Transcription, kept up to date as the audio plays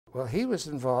Well, he was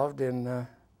involved in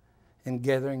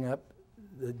gathering up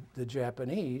the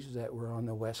Japanese that were on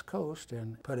the West Coast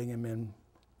and putting them in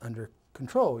under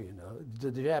control, you know,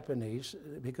 the Japanese,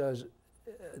 because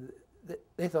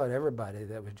they thought everybody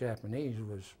that was Japanese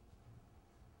was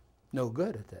no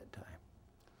good at that time.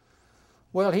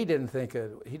 Well, he didn't think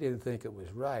it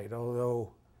was right,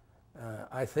 although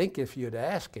I think if you'd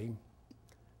asked him,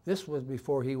 this was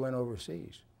before he went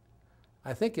overseas.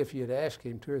 I think if you'd asked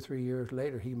him 2 or 3 years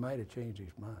later, he might have changed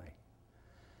his mind,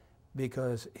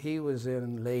 because he was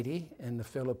in Leyte in the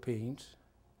Philippines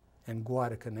and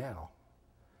Guadalcanal,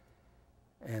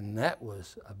 and that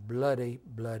was a bloody,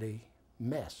 bloody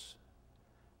mess.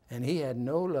 And he had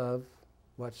no love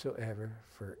whatsoever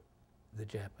for the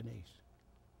Japanese.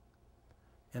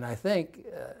 And I think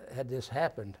had this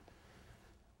happened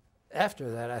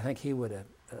after that, I think he would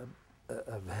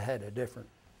have had a different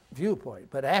viewpoint.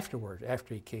 But afterwards,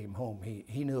 after he came home,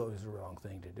 he knew it was the wrong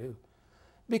thing to do,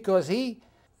 because he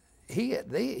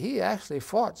actually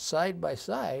fought side by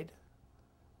side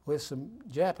with some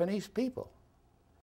Japanese people.